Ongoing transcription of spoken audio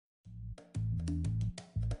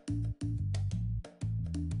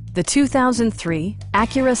the 2003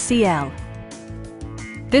 Acura CL.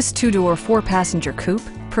 This two-door, four-passenger coupe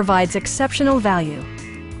provides exceptional value.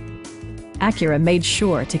 Acura made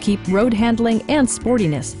sure to keep road handling and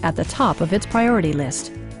sportiness at the top of its priority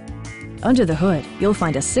list. Under the hood, you'll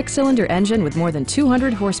find a six-cylinder engine with more than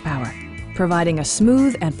 200 horsepower, providing a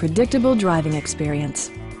smooth and predictable driving experience.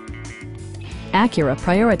 Acura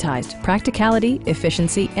prioritized practicality,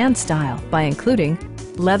 efficiency, and style by including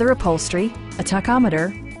leather upholstery, a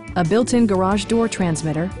tachometer, a built-in garage door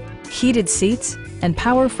transmitter, heated seats, and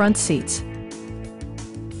power front seats.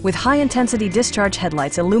 With high-intensity discharge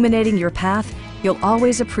headlights illuminating your path, you'll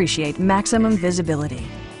always appreciate maximum visibility.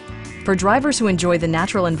 For drivers who enjoy the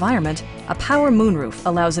natural environment, a power moonroof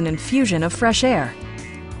allows an infusion of fresh air.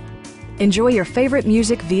 Enjoy your favorite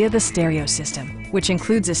music via the stereo system, which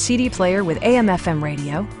includes a CD player with AM/FM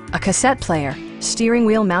radio, a cassette player, steering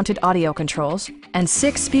wheel mounted audio controls, and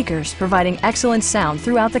 6 speakers providing excellent sound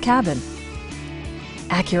throughout the cabin.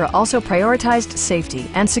 Acura also prioritized safety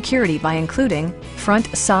and security by including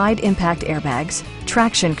front side impact airbags,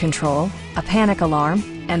 traction control, a panic alarm,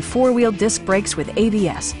 and 4-wheel disc brakes with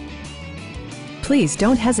ABS. Please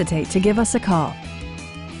don't hesitate to give us a call.